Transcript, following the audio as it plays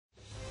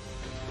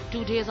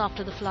2 days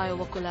after the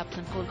flyover collapse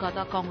in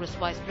Kolkata, Congress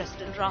Vice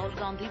President Rahul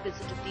Gandhi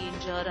visited the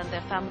injured and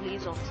their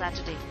families on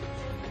Saturday.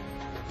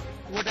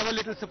 Whatever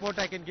little support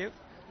I can give,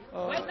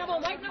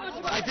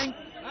 I think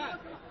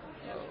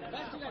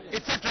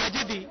it's a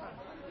tragedy,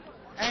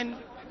 and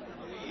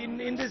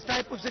in this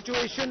type of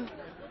situation,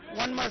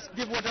 one must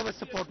give whatever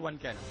support one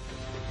can.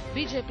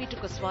 BJP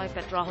took a swipe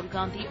at Rahul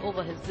Gandhi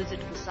over his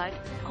visit to the site,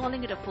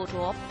 calling it a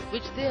photo op,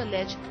 which they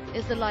allege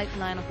is the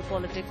lifeline of the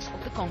politics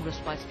of the Congress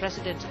Vice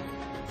President.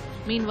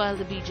 Meanwhile,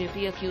 the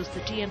BJP accused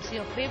the TMC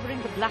of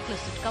favouring the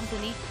blacklisted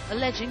company,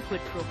 alleging quid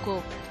pro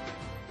quo.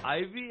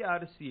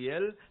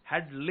 IVRCL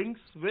had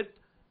links with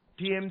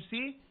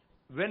TMC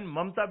when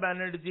Mamata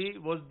Banerjee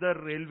was the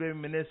railway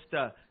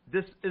minister.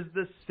 This is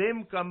the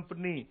same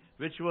company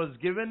which was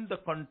given the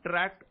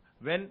contract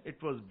when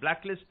it was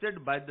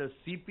blacklisted by the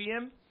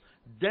CPM.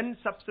 Then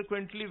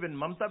subsequently, when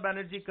Mamata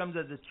Banerjee comes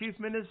as the chief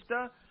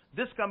minister,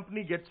 this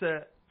company gets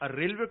a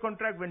railway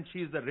contract when she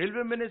is the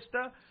railway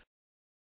minister.